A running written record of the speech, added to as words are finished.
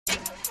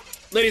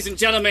Ladies and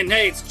gentlemen,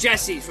 hey, it's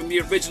Jesse from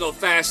the original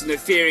Fast and the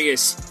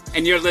Furious,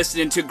 and you're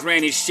listening to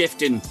Granny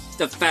Shifting,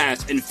 the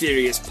Fast and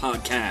Furious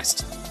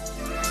podcast.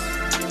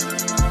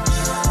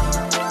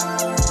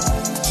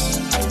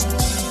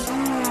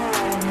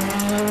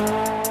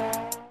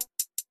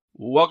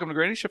 Welcome to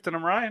Granny Shifting.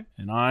 I'm Ryan.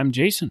 And I'm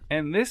Jason.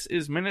 And this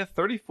is minute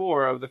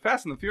 34 of the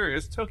Fast and the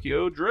Furious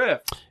Tokyo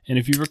Drift. And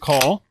if you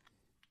recall,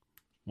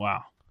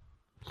 wow,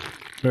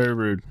 very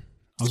rude.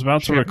 I was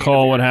about to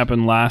recall what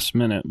happened last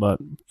minute, but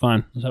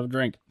fine. Let's have a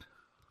drink.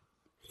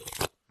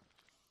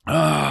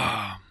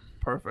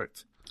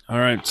 Perfect. All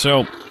right.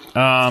 So,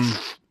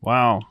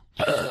 wow.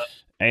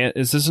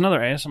 Is this another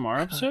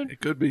ASMR episode?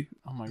 It could be.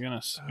 Oh my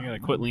goodness. I gotta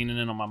quit leaning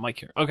in on my mic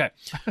here. Okay.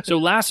 So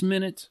last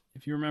minute,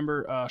 if you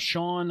remember,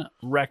 Sean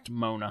wrecked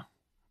Mona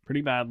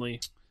pretty badly.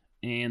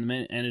 And the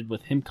minute ended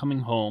with him coming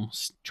home,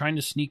 trying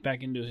to sneak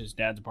back into his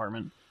dad's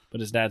apartment, but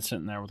his dad's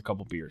sitting there with a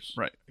couple beers.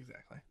 Right,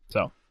 exactly.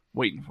 So,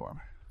 waiting for him.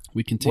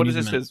 We continue. What is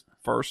this, his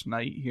first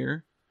night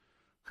here?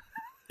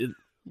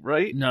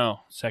 Right?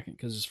 No, second,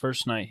 because his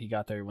first night he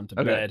got there, he went to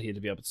bed, he had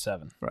to be up at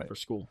 7 for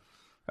school.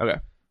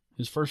 Okay.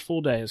 His first full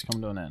day has come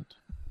to an end.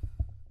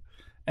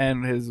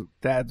 And his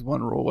dad's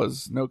one rule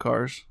was no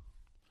cars.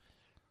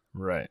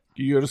 Right.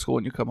 You go to school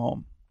and you come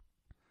home.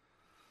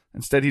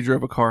 Instead, he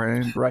drove a car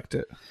and wrecked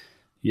it.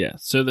 Yeah.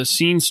 So the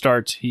scene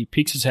starts, he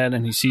peeks his head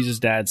and he sees his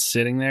dad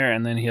sitting there,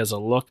 and then he has a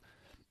look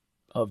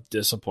of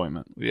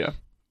disappointment. Yeah.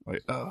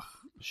 Like, ugh.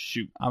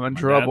 Shoot. I'm in My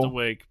trouble. dad's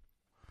awake.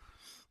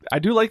 I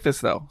do like this,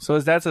 though. So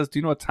his dad says, do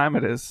you know what time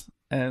it is?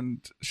 And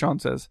Sean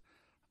says,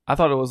 I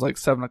thought it was like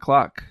 7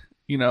 o'clock.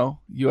 You know,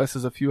 U.S.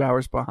 is a few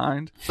hours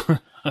behind.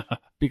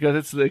 Because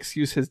it's the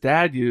excuse his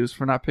dad used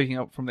for not picking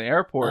up from the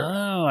airport.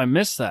 Oh, I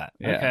missed that.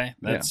 Yeah, Okay.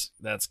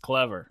 That's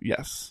clever.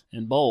 Yes.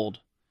 And bold.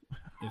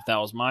 If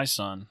that was my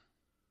son,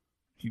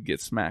 He'd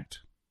get smacked.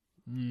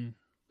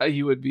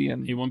 He would be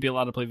in... he wouldn't be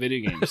allowed to play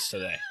video games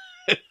today.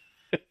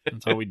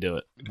 That's how we do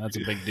it. That's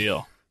a big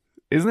deal.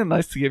 Isn't it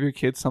nice to give your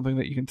kids something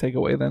that you can take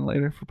away then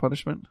later for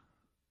punishment?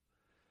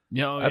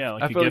 Yeah,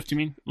 like a feel gift, you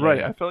mean? Right.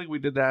 Yeah. I feel like we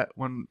did that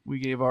when we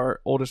gave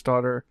our oldest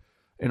daughter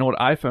an old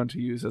iPhone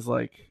to use as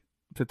like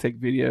to take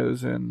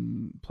videos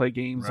and play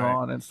games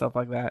on and stuff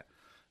like that.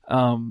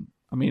 I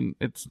mean,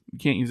 you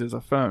can't use it as a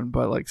phone,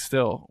 but like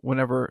still,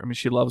 whenever, I mean,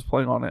 she loves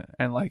playing on it,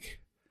 and like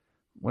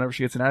whenever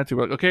she gets an attitude,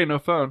 we're like, okay, no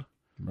phone.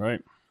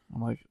 Right.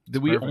 I'm like,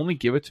 did we only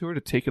give it to her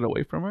to take it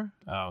away from her?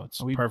 Oh,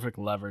 it's perfect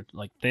leverage.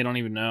 Like, they don't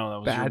even know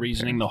that was your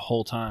reasoning the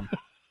whole time.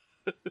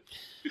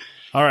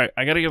 All right,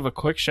 I got to give a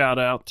quick shout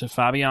out to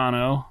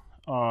Fabiano,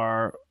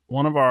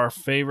 one of our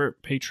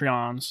favorite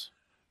Patreons,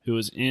 who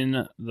is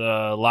in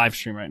the live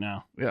stream right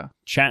now. Yeah,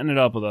 chatting it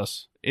up with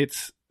us.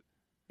 It's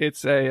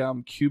a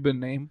Cuban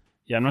name.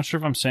 Yeah, I'm not sure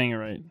if I'm saying it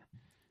right.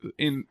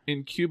 In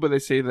Cuba, they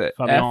say that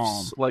Fabian.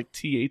 F's like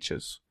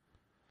THs.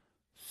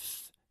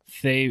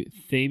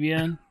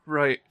 Fabian?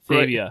 Right.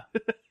 Fabia.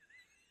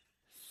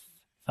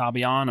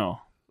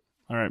 Fabiano.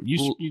 All right,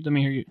 you let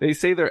me hear you. They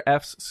say their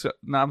F's. So,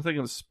 no, I'm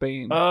thinking of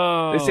Spain.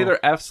 Oh. They say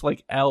their F's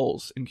like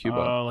L's in Cuba.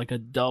 Oh, like a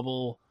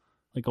double,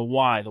 like a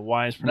Y. The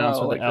Y is pronounced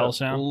with like the L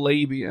sound?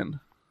 Labian.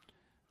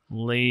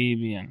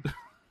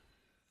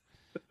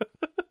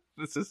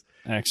 This is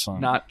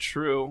excellent. Not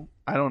true.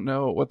 I don't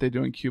know what they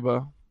do in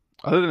Cuba.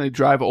 Other than they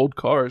drive old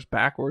cars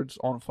backwards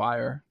on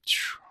fire.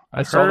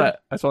 I saw that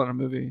in a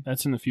movie.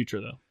 That's in the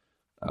future, though.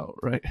 Oh,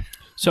 right.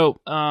 So,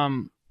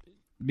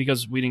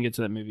 because we didn't get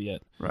to that movie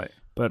yet. Right.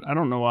 But I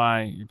don't know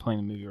why you're playing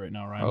the movie right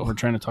now, Ryan. We're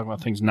trying to talk about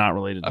things not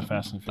related to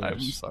Fast and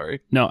Furious. I'm sorry.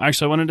 No,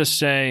 actually, I wanted to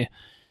say,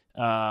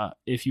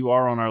 if you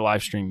are on our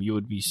live stream, you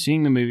would be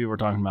seeing the movie we're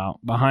talking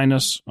about behind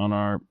us on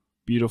our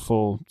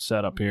beautiful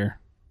setup here.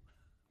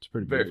 It's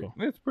pretty beautiful.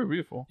 It's pretty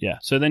beautiful. Yeah.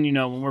 So then,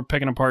 when we're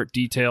picking apart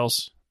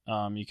details,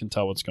 you can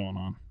tell what's going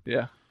on.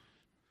 Yeah.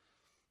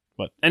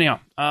 But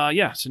anyhow,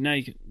 so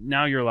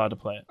now you're allowed to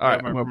play it. All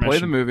right, I'm going to play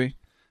the movie.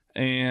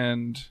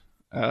 And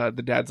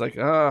the dad's like,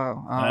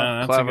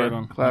 that's clever, a good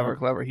one.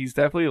 clever. He's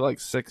definitely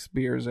like 6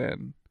 beers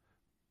in.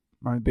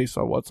 I mean, based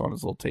on what's on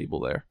his little table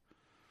there.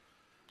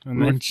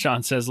 And then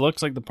Sean says,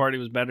 looks like the party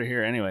was better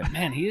here anyway.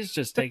 Man, he is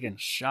just taking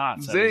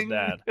shots at his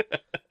dad.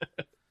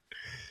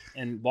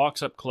 And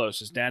walks up close.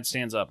 His dad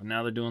stands up, and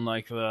now they're doing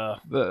like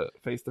the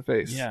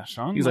face-to-face. Yeah,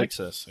 Sean He's likes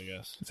this, I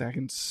guess. He's like, I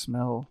can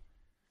smell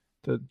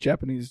the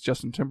Japanese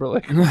Justin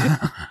Timberlake.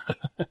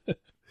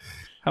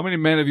 How many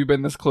men have you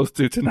been this close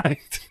to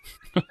tonight?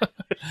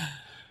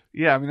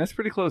 Yeah, I mean, that's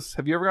pretty close.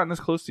 Have you ever gotten this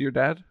close to your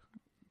dad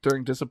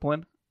during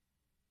discipline?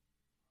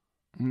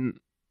 I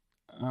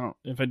don't.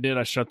 If I did,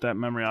 I shut that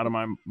memory out of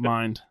my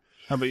mind.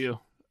 How about you?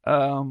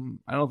 I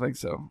don't think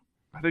so.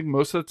 I think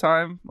most of the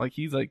time, like,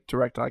 he's like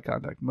direct eye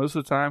contact. Most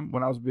of the time,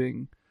 when I was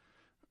being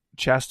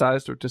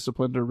chastised or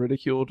disciplined or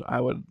ridiculed,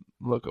 I would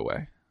look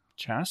away.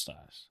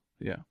 Chastised?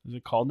 Yeah. Is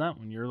it called that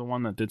when you're the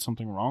one that did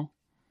something wrong?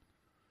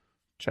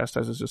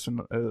 Chastise is just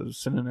a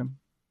synonym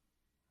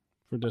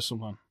for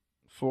discipline.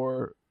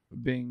 For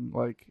being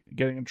like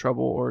getting in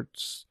trouble or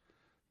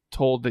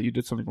told that you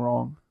did something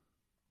wrong.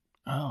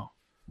 Oh.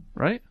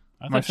 Right?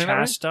 I thought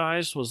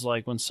chastise was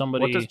like when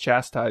somebody... What does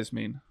chastise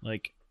mean?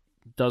 Like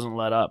doesn't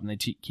let up, and they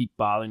keep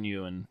bothering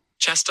you. And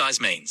Chastise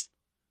means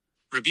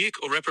rebuke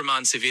or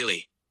reprimand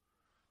severely.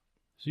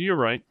 so you're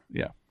right.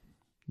 Yeah.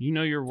 You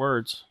know your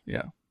words.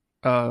 Yeah.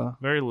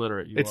 Very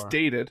literate. It's are.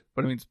 dated,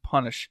 but it means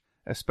punish,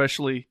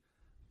 especially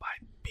by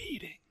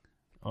beating.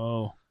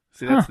 Oh.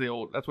 See, that's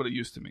that's what it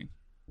used to mean.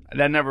 That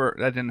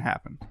didn't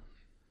happen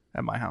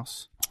at my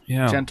house.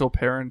 Yeah. Gentle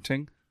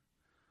parenting.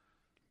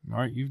 All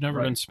right. You've never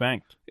Right. been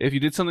spanked. If you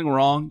did something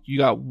wrong, you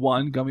got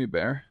 1 gummy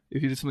bear.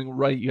 If you did something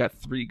right, you got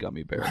 3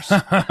 gummy bears.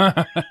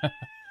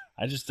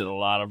 I just did a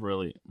lot of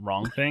really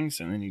wrong things,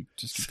 and then you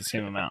just get the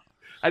same amount.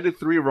 I did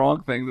 3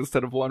 wrong things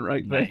instead of 1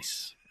 right thing.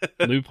 Nice.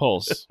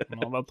 Loopholes. I'm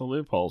all about the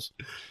loopholes.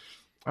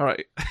 All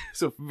right.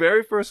 So,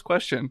 very first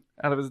question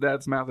out of his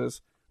dad's mouth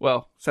is,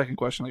 well, second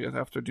question, I guess,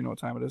 after, do you know what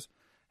time it is?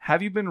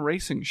 Have you been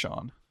racing,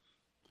 Sean?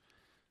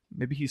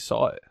 Maybe he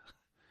saw it.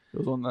 It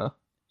was on the...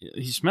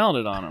 He smelled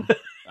it on him.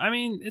 I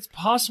mean, it's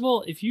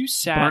possible if you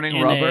sat Burning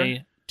in rubber?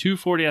 a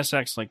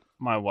 240SX like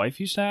my wife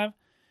used to have,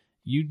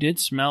 you did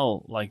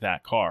smell like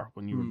that car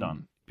when you were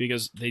done,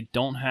 because they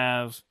don't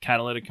have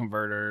catalytic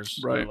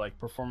converters, Right? They're like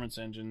performance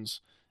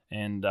engines,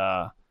 and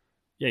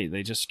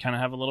they just kind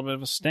of have a little bit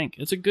of a stink.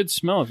 It's a good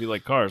smell if you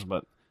like cars,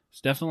 but it's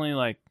definitely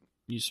like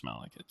you smell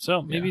like it.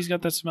 So maybe he's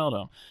got that smell to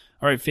him.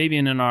 All right,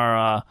 Fabian in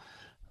our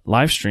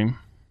live stream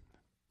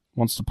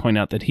wants to point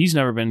out that he's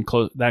never been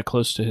that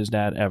close to his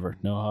dad ever.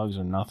 No hugs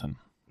or nothing.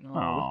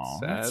 Oh,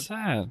 That's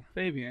sad.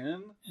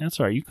 Fabian. That's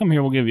all right. You come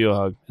here, we'll give you a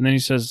hug. And then he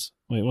says,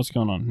 wait, what's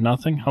going on?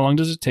 Nothing? How long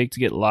does it take to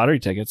get lottery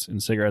tickets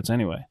and cigarettes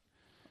anyway?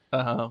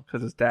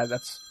 Because his dad,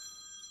 that's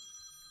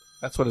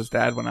what his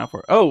dad went out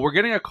for. Oh, we're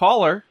getting a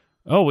caller.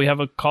 Oh, we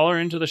have a caller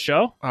into the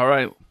show? All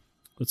right.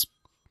 Let's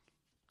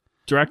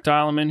direct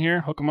dial him in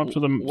here, hook him up to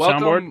the soundboard.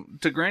 Welcome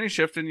to Granny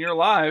Shifting. You're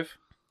live.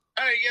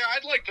 Hey, yeah,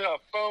 I'd like to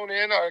phone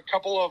in a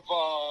couple of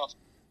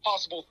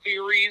possible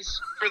theories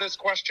for this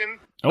question.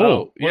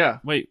 Oh, yeah.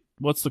 Wait,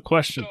 what's the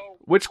question?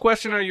 Which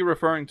question are you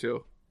referring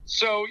to?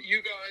 So you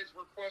guys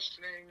were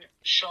questioning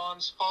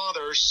Sean's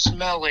father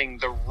smelling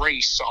the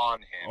race on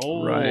him.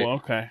 Oh, Right.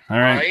 okay. All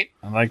right.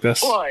 I like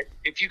this. But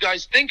if you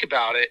guys think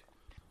about it,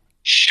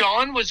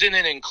 Sean was in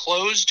an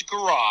enclosed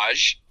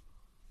garage,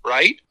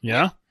 right?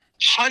 Yeah?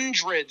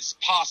 Hundreds,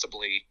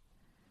 possibly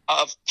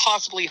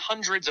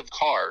hundreds of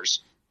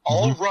cars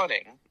all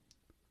running,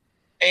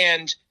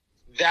 and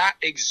that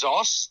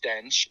exhaust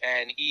stench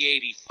and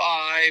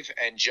E85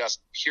 and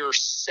just pure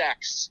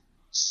sex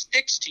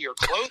sticks to your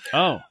clothing.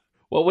 Oh.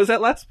 What was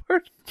that last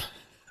part?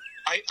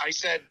 I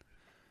said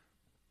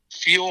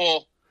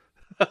fuel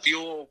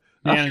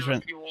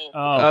Management. fuel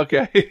Oh.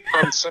 Okay.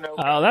 from Sunoco.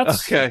 Oh,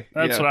 that's Okay,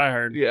 That's yeah. what I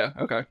heard. Yeah,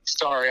 okay.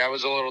 Sorry, I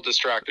was a little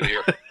distracted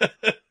here.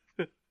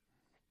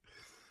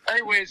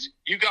 Anyways,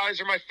 you guys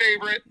are my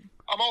favorite.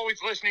 I'm always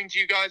listening to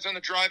you guys on the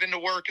drive into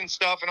work and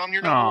stuff, and I'm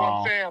your number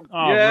one fan.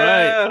 All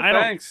yeah, right.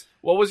 thanks.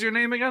 What was your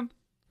name again?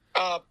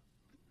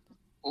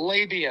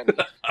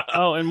 Labian.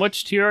 Oh, and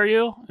which tier are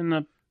you?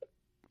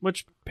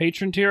 Which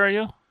patron tier are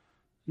you?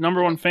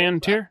 Number 1 fan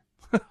tier?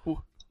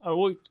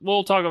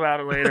 We'll talk about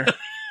it later.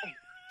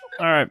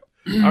 All right.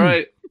 All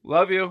right.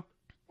 Love you.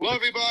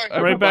 Love you, bye.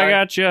 All Right back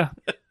bye-bye. at you.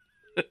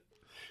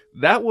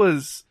 That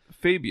was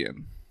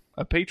Fabian,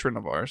 a patron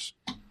of ours.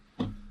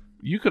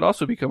 You could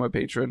also become a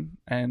patron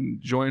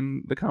and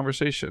join the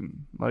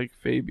conversation like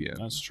Fabian.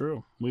 That's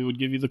true. We would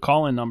give you the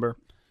call-in number.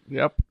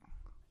 Yep.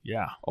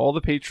 Yeah. All the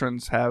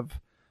patrons have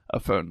a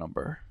phone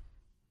number.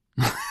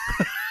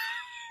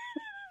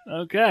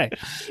 Okay.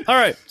 All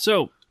right.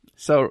 So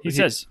So he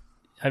says,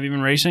 have you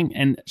been racing?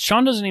 And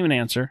Sean doesn't even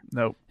answer.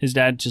 Nope. His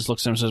dad just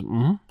looks at him and says,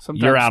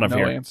 Sometimes you're out of no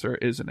here. answer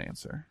is an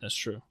answer. That's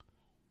true.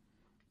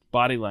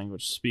 Body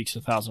language speaks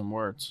 1,000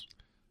 words.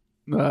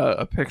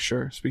 A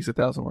picture speaks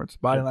 1,000 words.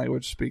 Body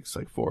language speaks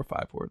like 4 or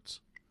 5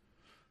 words.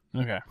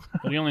 Okay.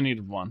 But he only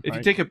needed one. If right?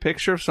 you take a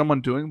picture of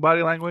someone doing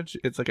body language,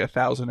 it's like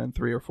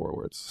 1,003 or 4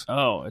 words.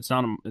 Oh, it's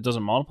not. It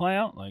doesn't multiply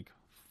out like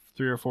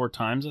 3 or 4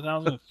 times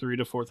 1,000, 3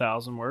 to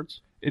 4,000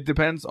 words. It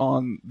depends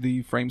on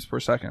the frames per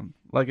second.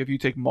 Like if you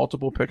take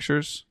multiple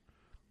pictures,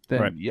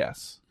 then Right.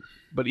 yes.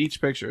 But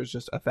each picture is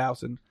just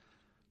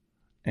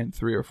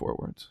 1,003 or 4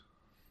 words.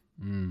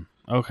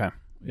 Okay.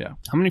 Yeah.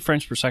 How many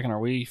frames per second are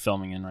we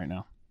filming in right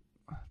now?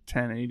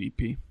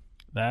 1080p.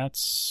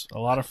 That's a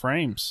lot of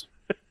frames.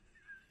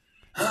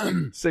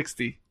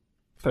 60.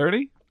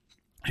 30?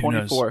 Who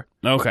knows? 24.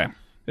 Okay.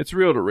 It's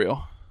reel to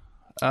reel.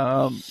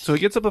 So he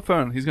gets up the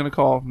phone. He's going to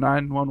call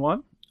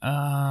 911.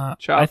 I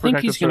Child think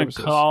Protective he's going to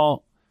Services.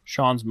 call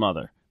Sean's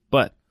mother.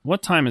 But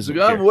what time is it?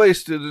 I'm here?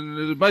 wasted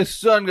and my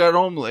son got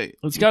home late.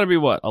 It's got to be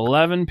what,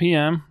 11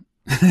 p.m.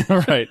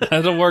 Right,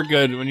 that'll work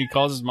good when he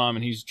calls his mom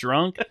and he's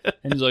drunk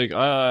and he's like,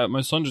 "My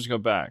son just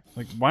got back."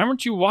 Like, why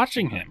weren't you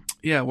watching him?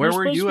 Yeah, where You're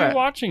were supposed you to be at,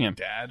 watching him?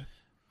 Dad?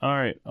 All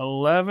right,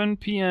 11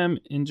 p.m.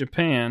 in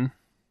Japan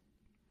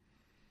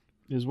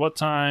is what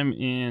time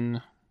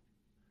in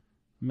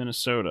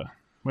Minnesota?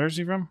 Where's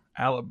he from?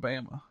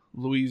 Alabama,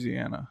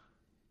 Louisiana,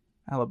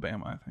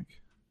 Alabama, I think.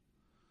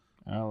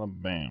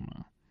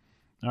 Alabama.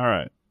 All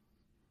right.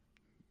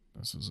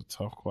 This is a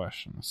tough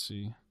question. Let's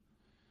see.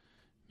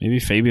 Maybe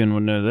Fabian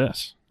would know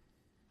this.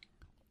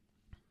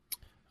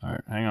 All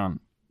right, hang on.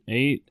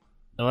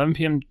 11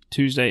 p.m.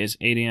 Tuesday is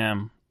 8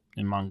 a.m.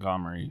 in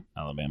Montgomery,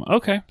 Alabama.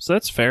 Okay, so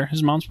that's fair.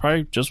 His mom's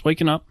probably just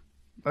waking up.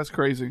 That's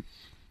crazy.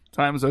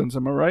 Time zones,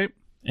 am I right?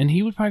 And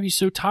he would probably be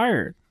so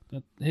tired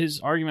that his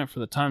argument for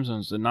the time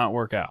zones did not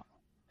work out.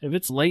 If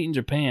it's late in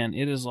Japan,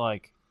 it is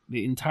like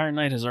the entire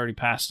night has already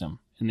passed him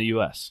in the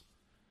U.S.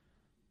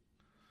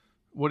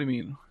 What do you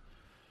mean?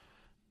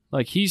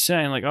 Like, he's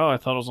saying, like, oh, I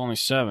thought it was only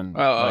 7.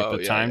 Like,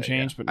 the time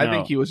change. But no. I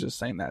think he was just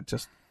saying that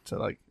just to,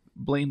 like,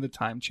 blame the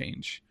time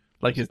change.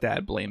 Like his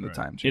dad blamed the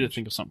time change. He had to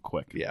think of something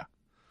quick. Yeah.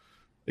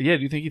 But yeah,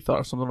 do you think he thought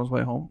of something on his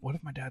way home? What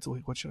if my dad's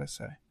awake? What should I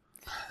say?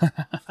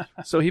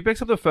 So he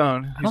picks up the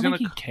phone. I don't think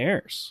he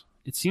cares.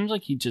 It seems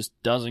like he just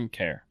doesn't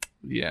care.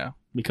 Yeah.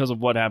 Because of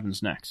what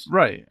happens next.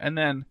 Right. And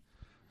then,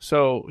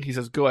 so he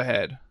says, go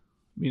ahead.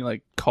 Meaning,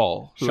 like,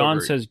 call. Sean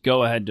says,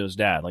 go ahead to his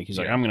dad. Like, he's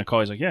like, Yeah. I'm going to call.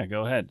 He's like, yeah,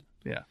 go ahead.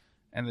 Yeah.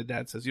 And the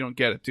dad says, you don't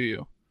get it, do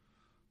you?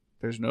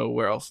 There's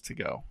nowhere else to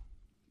go.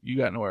 You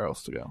got nowhere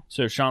else to go.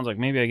 So Sean's like,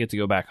 maybe I get to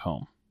go back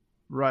home.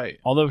 Right.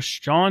 Although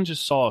Sean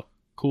just saw a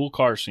cool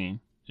car scene.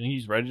 Do you think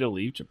he's ready to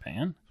leave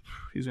Japan?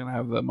 He's going to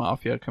have the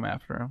mafia come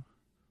after him.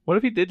 What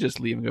if he did just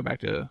leave and go back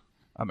to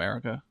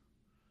America?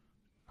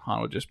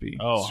 Han would just be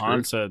Oh, screwed.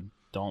 Han said,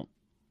 don't.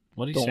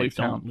 What did he Don't say? leave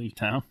town. Don't leave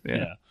town?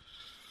 Yeah.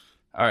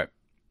 All right.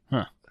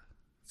 Huh.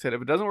 Said,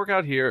 if it doesn't work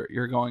out here,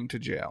 you're going to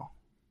jail.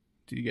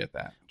 Do you get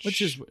that?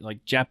 Which is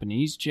like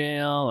Japanese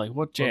jail? Like,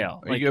 what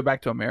jail? Or Like, you go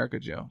back to America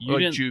jail. You Or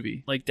like didn't-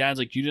 juvie. like dad's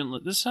like, you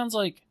didn't. This sounds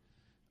like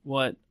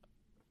what.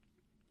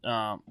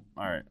 All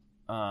right.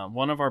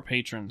 One of our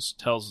patrons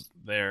tells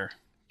their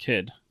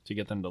kid to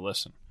get them to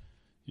listen.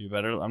 You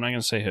better. I'm not going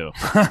to say who.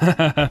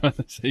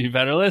 So you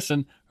better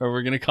listen, or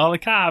we're going to call the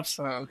cops.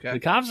 Oh, okay. The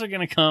cops are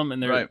going to come,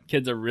 and their Right.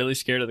 kids are really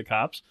scared of the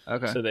cops.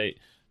 Okay.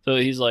 So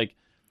he's like,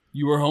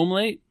 you were home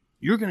late.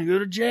 You're going to go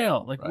to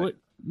jail. Like, Right. what?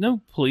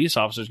 No police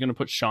officer is going to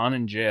put Sean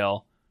in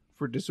jail.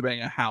 For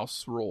disobeying a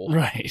house rule.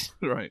 Right.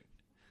 Right.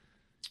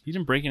 He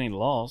didn't break any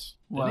laws.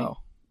 Did he? Wow.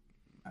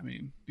 I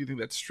mean, do you think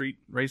that street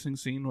racing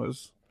scene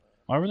was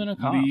Why were there no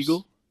cops?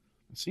 legal?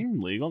 It seemed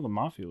legal. The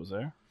mafia was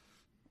there.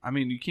 I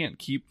mean, you can't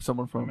keep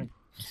someone from...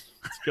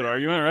 It's a good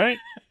argument, right?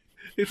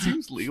 It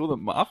seems legal. The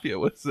mafia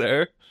was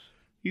there.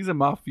 He's a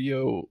mafia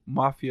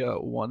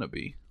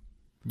wannabe.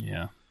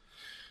 Yeah.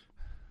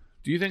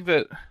 Do you think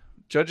that,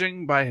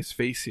 judging by his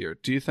face here,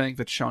 do you think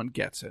that Sean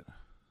gets it?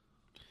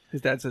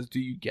 His dad says, do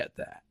you get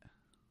that?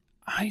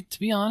 To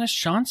be honest,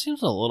 Sean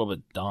seems a little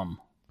bit dumb.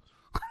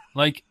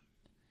 Like,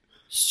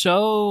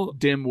 so,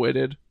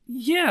 Dim-witted.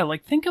 yeah,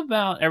 like, think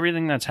about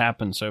everything that's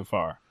happened so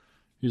far.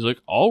 He's like,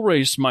 I'll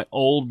race my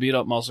old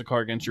beat-up muscle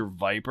car against your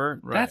Viper.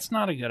 Right. That's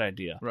not a good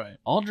idea. Right.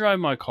 I'll drive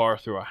my car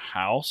through a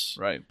house.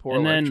 Right. Poor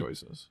And life then-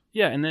 choices.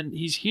 Yeah, and then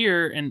he's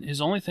here, and his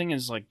only thing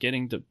is, like,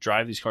 getting to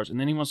drive these cars, and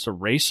then he wants to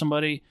race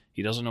somebody.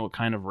 He doesn't know what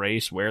kind of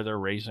race, where they're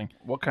racing.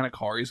 What kind of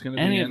car he's going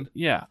to be in.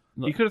 Yeah.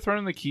 He could have thrown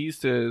him the keys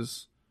to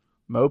his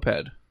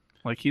moped.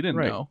 Like, he didn't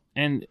Right. know.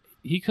 And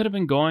he could have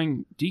been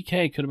going,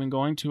 DK could have been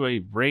going to a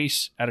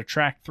race at a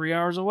track 3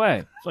 hours away.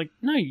 It's like,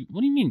 no,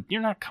 what do you mean?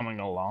 You're not coming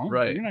along.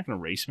 Right. You're not going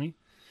to race me.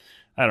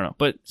 I don't know.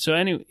 But so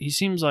anyway, he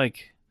seems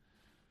like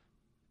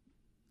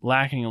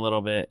lacking a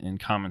little bit in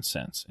common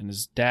sense. And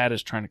his dad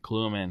is trying to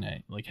clue him in.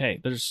 Hey,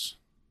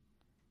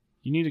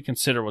 you need to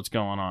consider what's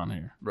going on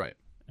here. Right.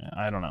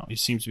 I don't know. He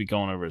seems to be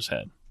going over his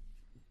head.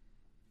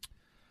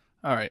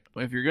 All right.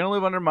 Well, if you're going to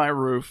live under my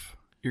roof,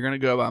 you're going to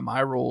go by my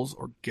rules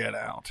or get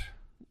out.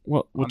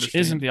 Well, which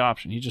Understand. isn't the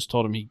option. He just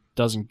told him he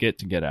doesn't get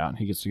to get out and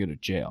he gets to go to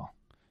jail.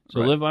 So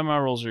Right. live by my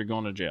rules or you're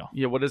going to jail.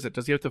 Yeah, what is it?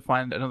 Does he have to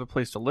find another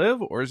place to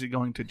live, or is he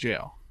going to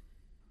jail?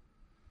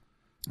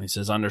 He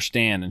says,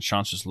 understand. And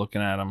Sean's just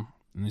looking at him.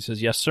 And he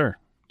says, yes, sir.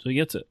 So he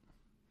gets it.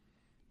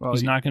 Well,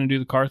 He's not going to do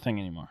the car thing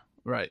anymore.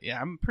 Right. Yeah,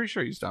 I'm pretty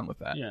sure he's done with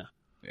that. Yeah.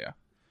 Yeah.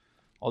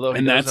 Although, he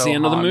And does that's the owe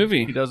end of the Han-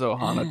 movie. He does owe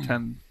Han a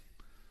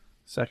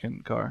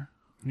 10-second car.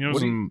 He owes What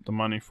do you- him the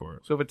money for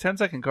it. So if a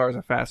 10-second car is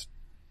a fast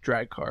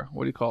drag car,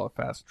 what do you call a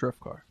fast drift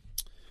car?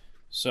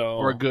 So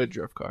Or a good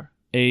drift car?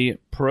 a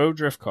pro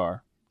drift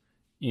car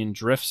in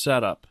drift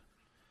setup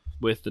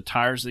with the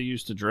tires they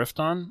use to drift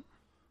on.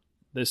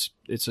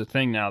 It's a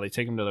thing now. They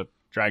take them to the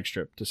drag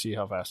strip to see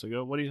how fast they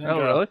go. What do you think?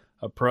 Oh, really?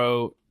 A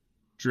pro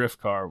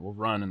drift car will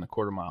run in the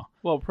quarter mile.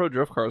 Well, pro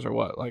drift cars are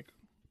what, like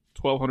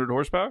 1,200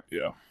 horsepower?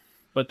 Yeah.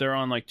 But they're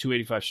on like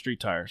 285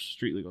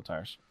 street legal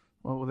tires.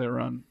 What will they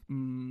run?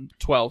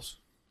 12s.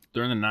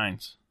 They're in the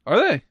 9s. Are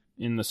they?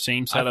 In the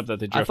same setup that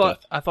they drift with.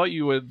 I thought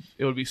it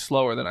would be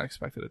slower than I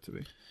expected it to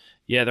be.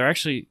 Yeah, they're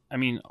actually, I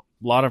mean, a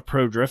lot of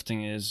pro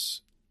drifting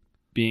is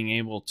being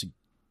able to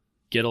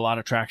get a lot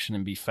of traction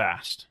and be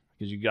fast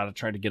because you got to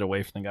try to get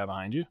away from the guy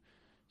behind you.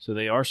 So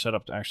they are set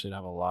up to actually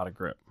have a lot of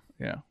grip.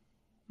 Yeah.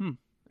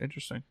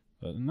 Interesting.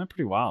 But isn't that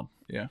pretty wild?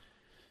 Yeah.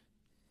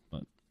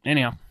 But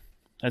anyhow,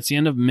 that's the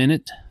end of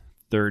minute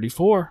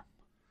 34.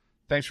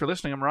 Thanks for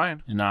listening. I'm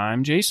Ryan. And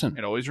I'm Jason.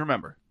 And always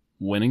remember,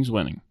 Winning's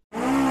winning.